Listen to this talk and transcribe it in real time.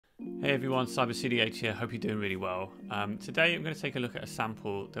Hey everyone, CyberCDH here. Hope you're doing really well. Today I'm going to take a look at a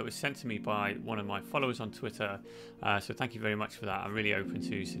sample that was sent to me by one of my followers on Twitter. So thank you very much for that. I'm really open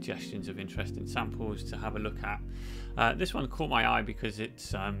to suggestions of interesting samples to have a look at. This one caught my eye because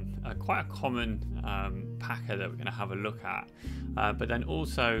it's quite a common packer that we're going to have a look at. But then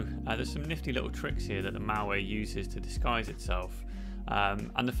also there's some nifty little tricks here that the malware uses to disguise itself.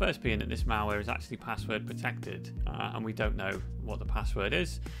 And the first being that this malware is actually password protected, and we don't know what the password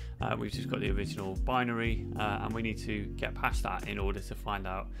is. We've just got the original binary, and we need to get past that in order to find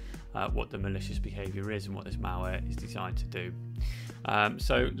out what the malicious behavior is and what this malware is designed to do.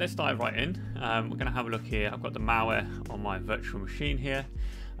 So let's dive right in. We're going to have a look here. I've got the malware on my virtual machine here.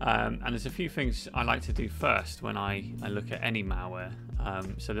 And there's a few things I like to do first when I look at any malware.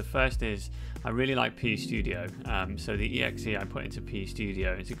 So the first is I really like PE Studio. So the exe I put into PE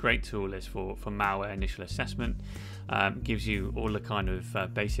Studio, it's a great tool for malware initial assessment. Gives you all the kind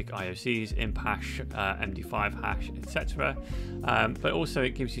of basic IOCs, imp hash, MD5 hash, etc. But also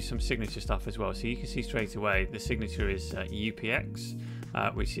it gives you some signature stuff as well. So you can see straight away the signature is UPX.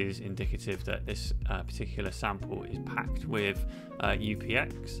 Which is indicative that this particular sample is packed with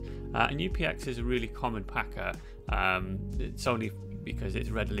UPX. And UPX is a really common packer. It's only because it's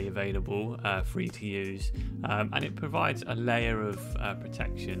readily available, free to use, and it provides a layer of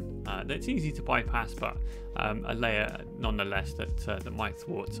protection that's easy to bypass, but a layer nonetheless that might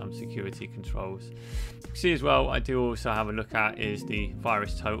thwart some security controls. You can see as well, I do also have a look at is the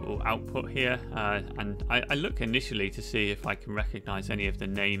virus total output here, and I look initially to see if I can recognize any of the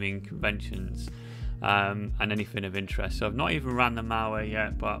naming conventions and anything of interest. So I've not even ran the malware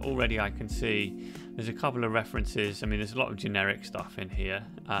yet, but already I can see there's a couple of references. I mean, there's a lot of generic stuff in here,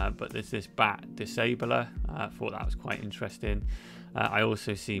 but there's this bat disabler. I thought that was quite interesting. I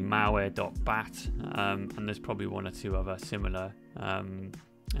also see malware.bat, and there's probably one or two other similar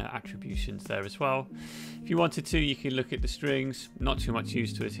attributions there as well. If you wanted to, you can look at the strings. Not too much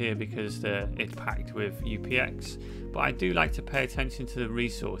use to it here because it's packed with UPX, but I do like to pay attention to the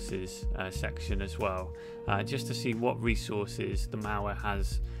resources section as well, just to see what resources the malware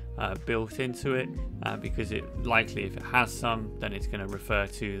has built into it, because it likely, if it has some, then it's going to refer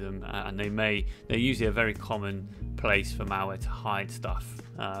to them, and they're usually a very common place for malware to hide stuff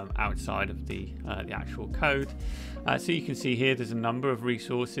outside of the actual code. So you can see here there's a number of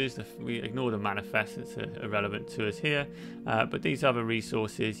resources. We ignore the manifest, it's irrelevant to us here, but these other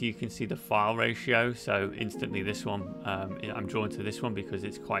resources, you can see the file ratio. So instantly this one, I'm drawn to this one because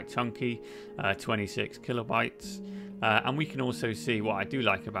it's quite chunky, 26 kilobytes. And we can also see, what I do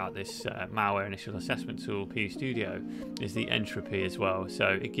like about this malware initial assessment tool, PE Studio, is the entropy as well.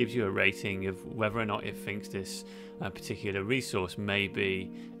 So it gives you a rating of whether or not it thinks this particular resource may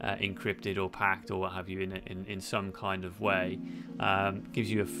be encrypted or packed or what have you in some kind of way.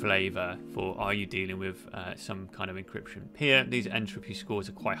 Gives you a flavor for, are you dealing with some kind of encryption. Here, these entropy scores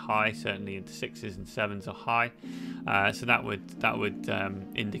are quite high, certainly into 6s and 7s are high. So that would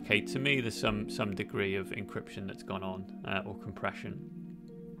indicate to me there's some degree of encryption that's gone on, or compression.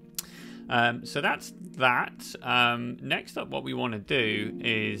 So that's that. Next up, what we want to do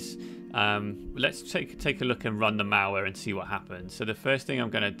is let's take a look and run the malware and see what happens. So the first thing I'm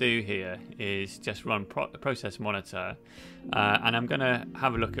going to do here is just run process monitor, and I'm going to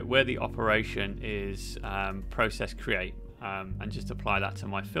have a look at where the operation is process create, and just apply that to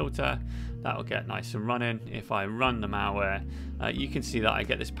my filter. That'll get nice and running. If I run the malware, you can see that I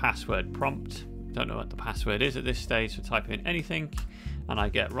get this password prompt. Don't know what the password is at this stage, so type in anything and I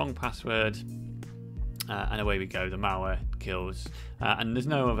get wrong password, and away we go, the malware kills, and there's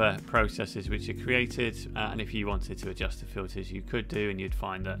no other processes which are created, and if you wanted to adjust the filters you could do, and you'd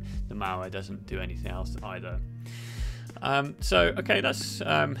find that the malware doesn't do anything else either. So okay, that's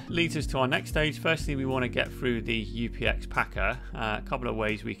leads us to our next stage. Firstly, we want to get through the UPX packer. A couple of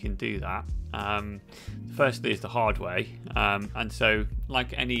ways we can do that. Firstly is the hard way, and so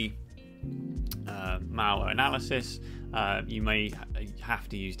like any malware analysis, you may have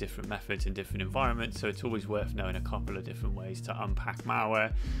to use different methods in different environments, so it's always worth knowing a couple of different ways to unpack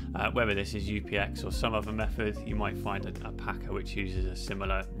malware. Whether this is UPX or some other method, you might find a packer which uses a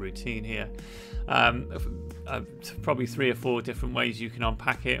similar routine here. Probably 3 or 4 different ways you can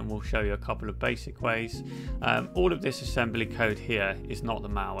unpack it, and we'll show you a couple of basic ways. All of this assembly code here is not the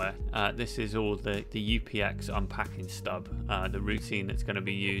malware. This is all the UPX unpacking stub, the routine that's going to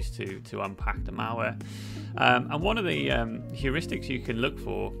be used to unpack the malware. And one of the heuristics you can look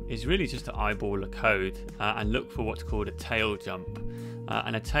for is really just to eyeball the code and look for what's called a tail jump.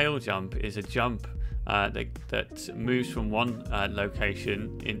 And a tail jump is a jump that moves from one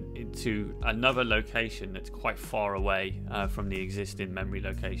location into another location that's quite far away from the existing memory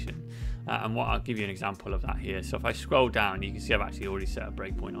location. And I'll give you an example of that here. So if I scroll down, you can see I've actually already set a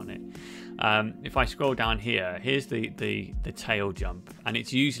breakpoint on it. If I scroll down here, here's the tail jump, and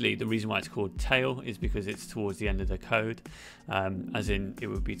it's usually, the reason why it's called tail is because it's towards the end of the code, as in it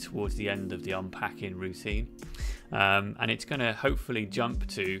would be towards the end of the unpacking routine, and it's going to hopefully jump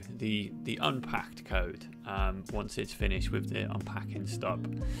to the unpacked code once it's finished with the unpacking stop,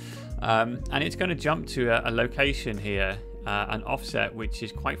 and it's going to jump to a location here, an offset which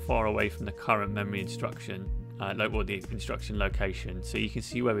is quite far away from the current memory instruction, the instruction location. So you can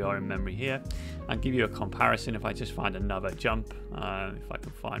see where we are in memory here, and give you a comparison. If I just find another jump, if I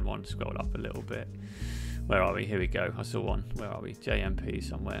can find one, scroll up a little bit. Where are we? Here we go. I saw one. Where are we? JMP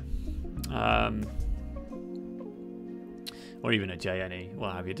somewhere. Or even a JNE,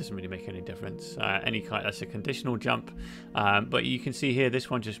 what have you, it doesn't really make any difference. Any kind, that's a conditional jump, but you can see here this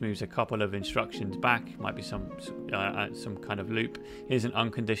one just moves a couple of instructions back. Might be some kind of loop. Here's an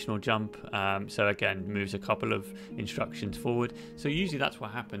unconditional jump, so again moves a couple of instructions forward. So usually that's what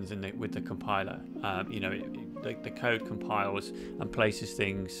happens with the compiler. You know, the code compiles and places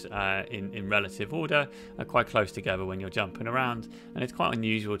things in relative order, quite close together when you're jumping around, and it's quite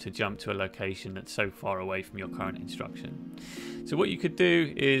unusual to jump to a location that's so far away from your current instruction. So what you could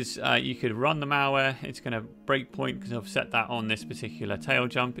do is you could run the malware. It's going to breakpoint because I've set that on this particular tail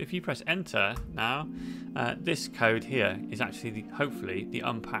jump. If you press enter now, this code here is actually hopefully the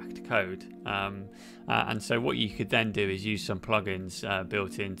unpacked code. And so what you could then do is use some plugins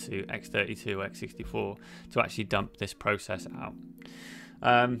built into x32 or x64 to actually dump this process out.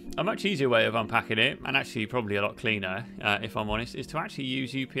 A much easier way of unpacking it, and actually probably a lot cleaner, if I'm honest, is to actually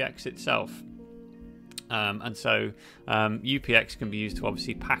use UPX itself. And so UPX can be used to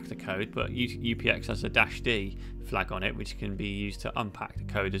obviously pack the code, but UPX has a -D flag on it, which can be used to unpack the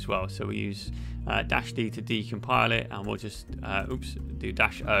code as well. So we use -D to decompile it, and we'll just do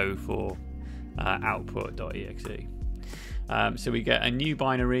 -O for output.exe. So we get a new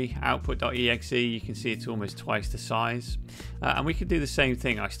binary, output.exe. You can see it's almost twice the size, and we could do the same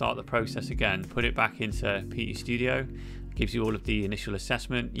thing. I start the process again, put it back into PE Studio. Gives you all of the initial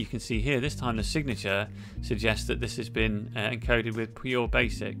assessment. You can see here this time the signature suggests that this has been encoded with pure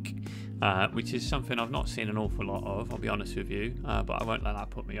basic, which is something I've not seen an awful lot of, I'll be honest with you, but I won't let that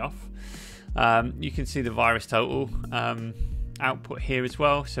put me off. You can see the virus total output here as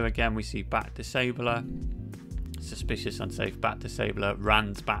well. So again, we see bat disabler, suspicious unsafe bat disabler,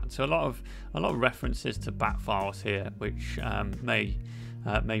 rands bat. So a lot of references to bat files here, which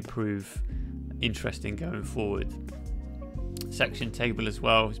may prove interesting going forward. Section table as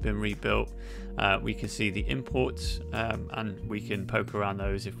well has been rebuilt. We can see the imports, and we can poke around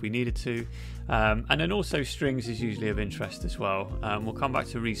those if we needed to, and then also strings is usually of interest as well. We'll come back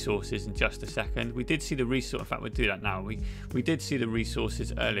to resources in just a second. We did see the resource, in fact we'll do that now. We did see the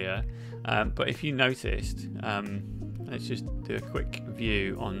resources earlier, but if you noticed, let's just do a quick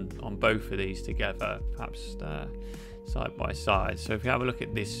view on both of these together, perhaps side by side. So if you have a look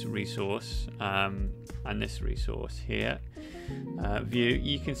at this resource and this resource here, view,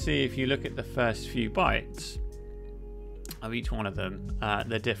 you can see if you look at the first few bytes of each one of them,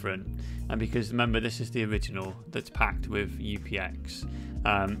 they're different, and because remember this is the original that's packed with UPX,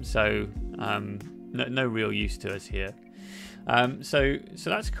 so no real use to us here. So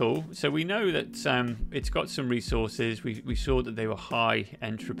that's cool. So we know that it's got some resources. We saw that they were high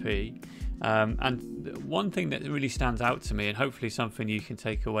entropy, and one thing that really stands out to me, and hopefully something you can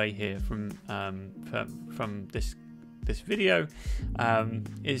take away here from this video,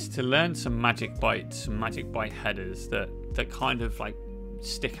 is to learn some magic bytes, some magic byte headers that kind of like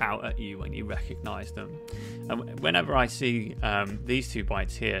stick out at you when you recognize them. And whenever I see these two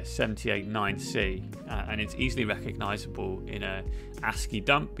bytes here, 789C, and it's easily recognizable in a ASCII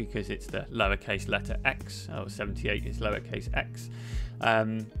dump because it's the lowercase letter x, or 78 is lowercase x,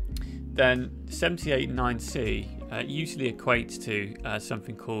 then 789C usually equates to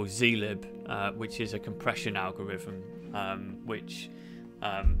something called zlib, which is a compression algorithm, which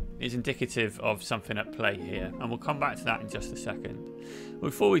is indicative of something at play here, and we'll come back to that in just a second.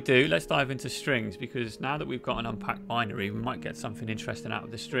 Before we do, let's dive into strings, because now that we've got an unpacked binary, we might get something interesting out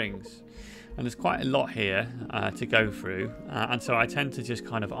of the strings, and there's quite a lot here to go through, and so I tend to just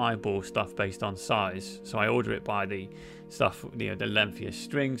kind of eyeball stuff based on size. So I order it by the stuff, the lengthiest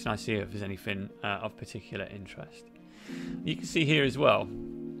strings, and I see if there's anything of particular interest. You can see here as well,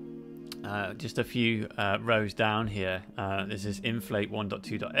 just a few rows down here, this is inflate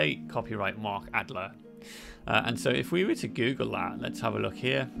 1.2.8 copyright Mark Adler, and so if we were to Google that, let's have a look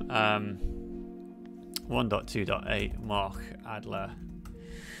here. 1.2.8 Mark Adler,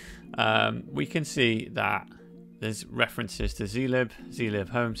 we can see that there's references to zlib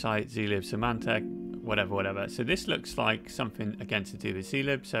home site, zlib Symantec, whatever. So this looks like something again to do with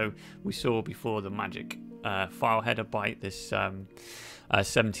zlib. So we saw before the magic file header byte, this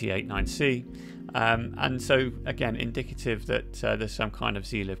 789C, and so again indicative that there's some kind of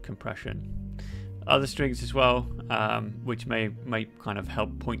zlib compression. Other strings as well, which may kind of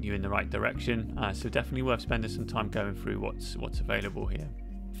help point you in the right direction. So definitely worth spending some time going through what's available here.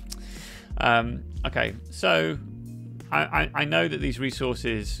 Okay, so I know that these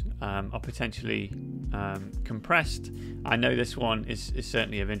resources are potentially compressed. I know this one is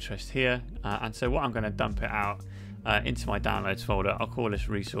certainly of interest here, and so what I'm going to dump it out into my downloads folder. I'll call this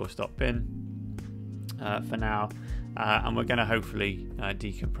resource.bin for now, and we're going to hopefully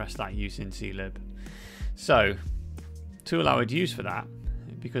decompress that using zlib. So, tool I would use for that,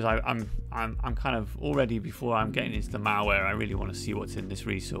 because I'm kind of already, before I'm getting into the malware, I really want to see what's in this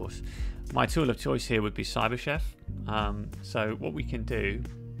resource. My tool of choice here would be CyberChef. So what we can do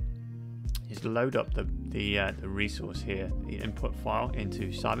is load up the resource here, the input file, into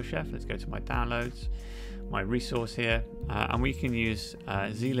CyberChef. Let's go to my downloads, my resource here, and we can use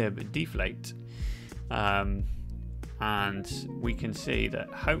zlib deflate. And we can see that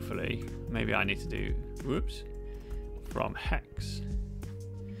hopefully, maybe I need to do, whoops, from hex.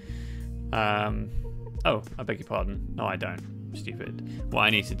 Oh, I beg your pardon. No, I don't. Stupid. What I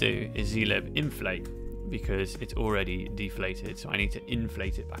need to do is zlib inflate, because it's already deflated. So I need to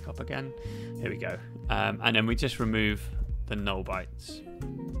inflate it back up again. Here we go. And then we just remove the null bytes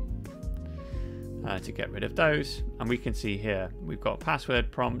to get rid of those. And we can see here, we've got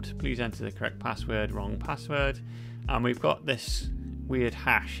password prompt. Please enter the correct password, wrong password. And we've got this weird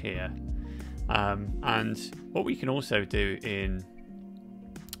hash here. And what we can also do in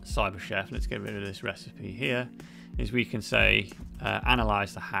CyberChef, let's get rid of this recipe here, is we can say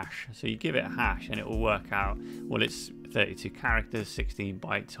analyze the hash. So you give it a hash and it will work out, well, it's 32 characters, 16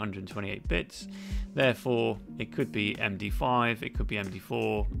 bytes, 128 bits. Therefore, it could be MD5, it could be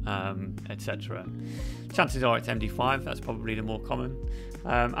MD4, etc. Chances are it's MD5, that's probably the more common.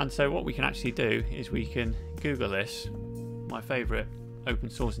 And so what we can actually do is we can Google this, my favorite open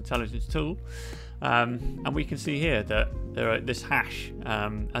source intelligence tool, and we can see here that this hash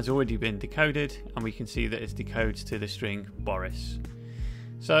has already been decoded, and we can see that it decodes to the string Boris.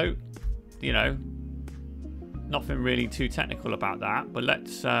 So, you know, nothing really too technical about that, but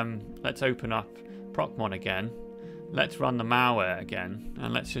let's open up Procmon again, let's run the malware again,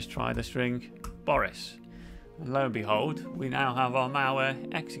 and let's just try the string Boris. And lo and behold, we now have our malware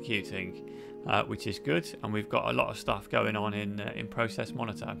executing, which is good, and we've got a lot of stuff going on in process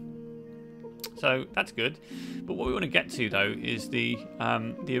monitor. So that's good. But what we want to get to though is the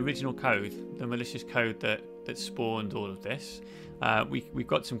original code, the malicious code that spawned all of this. We've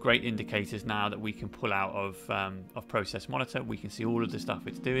got some great indicators now that we can pull out of process monitor. We can see all of the stuff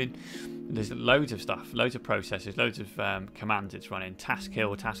it's doing. There's loads of stuff, loads of processes, loads of commands it's running. Task kill,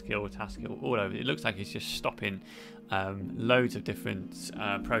 all over. It looks like it's just stopping loads of different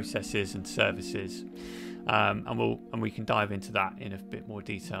processes and services, and we can dive into that in a bit more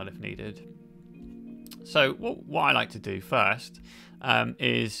detail if needed. So what I like to do first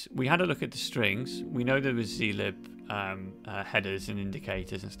is we had a look at the strings. We know there was zlib headers and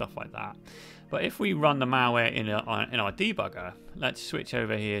indicators and stuff like that. But if we run the malware in our debugger, let's switch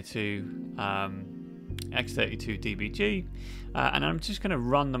over here to x32dbg, and I'm just going to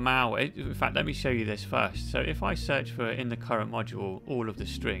run the malware. In fact, let me show you this first. So if I search for, in the current module, all of the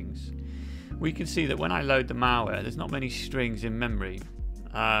strings, we can see that when I load the malware, there's not many strings in memory,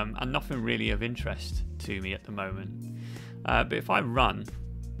 and nothing really of interest to me at the moment. But if I run,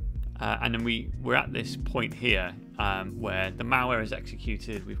 and then we're at this point here where the malware is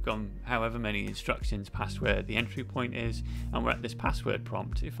executed, we've gone however many instructions past where the entry point is, and we're at this password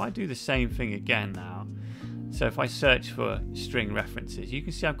prompt. If I do the same thing again now, so if I search for string references, you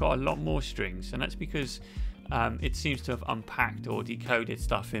can see I've got a lot more strings, and that's because it seems to have unpacked or decoded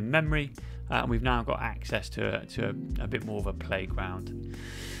stuff in memory, and we've now got access to a bit more of a playground.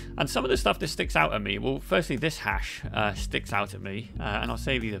 And some of the stuff that sticks out at me, well, firstly, this hash sticks out at me, and I'll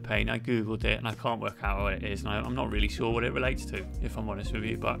save you the pain. I googled it and I can't work out what it is, and I'm not really sure what it relates to, if I'm honest with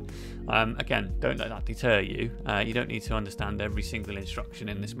you. But again, don't let that deter you. You don't need to understand every single instruction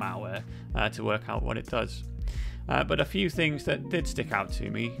in this malware to work out what it does. But a few things that did stick out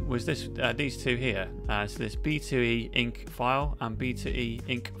to me was this, these two here. So this B2E inc file and B2E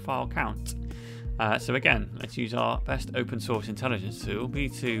inc file count. So again, let's use our best open source intelligence tool,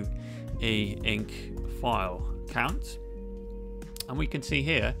 B2E inc file count. And we can see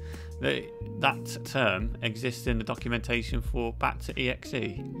here that term exists in the documentation for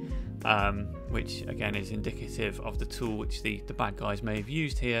bat.exe, which again is indicative of the tool which the bad guys may have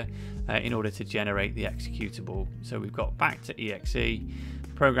used here in order to generate the executable. So we've got bat.exe,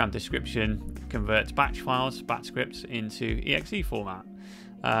 program description converts batch files, bat scripts into exe format.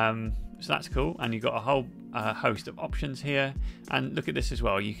 So that's cool, and you've got a whole host of options here. And look at this as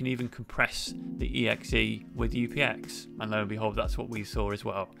well, you can even compress the exe with UPX, and lo and behold, that's what we saw as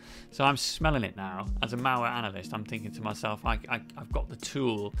well. So I'm smelling it now. As a malware analyst, I'm thinking to myself, I've got the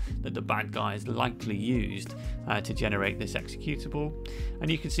tool that the bad guys likely used to generate this executable.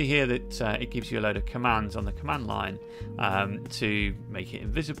 And you can see here that it gives you a load of commands on the command line to make it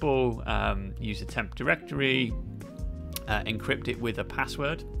invisible, use a temp directory, encrypt it with a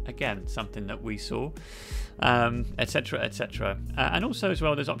password, again something that we saw, etc, etc. And also as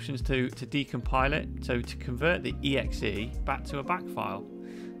well, there's options to decompile it, so to convert the exe back to a back file,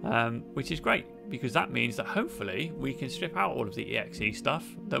 which is great, because that means that hopefully we can strip out all of the exe stuff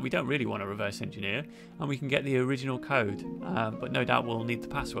that we don't really want to reverse engineer, and we can get the original code, but no doubt we'll need the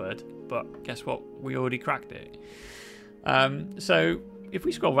password. But guess what, we already cracked it. So if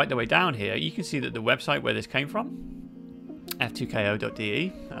we scroll right the way down here, you can see that the website where this came from, f2ko.de,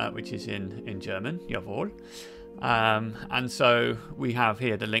 which is in German, jawohl. And so we have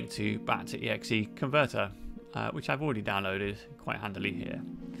here the link to bat.exe converter, which I've already downloaded quite handily here.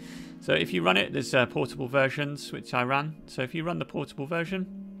 So if you run it, there's portable versions, which I ran. So if you run the portable version,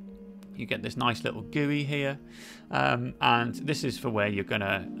 you get this nice little GUI here, and this is for where you're going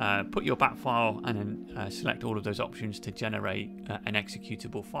to put your bat file and then select all of those options to generate an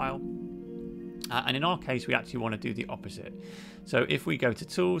executable file. And in our case, we actually want to do the opposite. So if we go to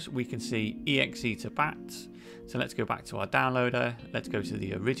tools, we can see exe to bat. So let's go back to our downloader. Let's go to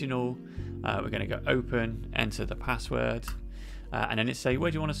the original. We're going to go open, enter the password, and then it's say,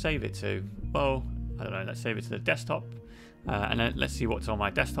 where do you want to save it to? Well, I don't know, let's save it to the desktop. And then let's see what's on my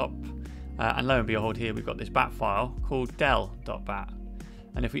desktop. And lo and behold, here we've got this bat file called del.bat.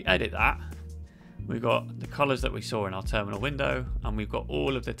 And if we edit that, we've got the colors that we saw in our terminal window, and we've got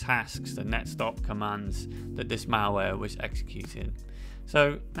all of the tasks, the netstop commands that this malware was executing.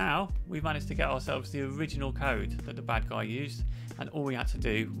 So now we've managed to get ourselves the original code that the bad guy used, and all we had to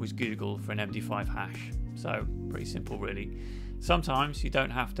do was Google for an MD5 hash. So pretty simple, really. Sometimes you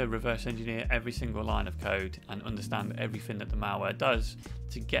don't have to reverse engineer every single line of code and understand everything that the malware does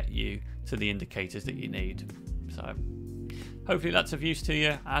to get you to the indicators that you need. So hopefully that's of use to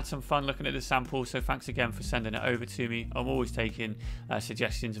you. I had some fun looking at the sample, so thanks again for sending it over to me. I'm always taking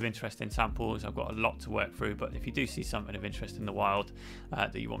suggestions of interesting samples. I've got a lot to work through, but if you do see something of interest in the wild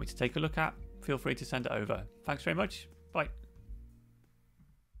that you want me to take a look at, feel free to send it over. Thanks very much. Bye.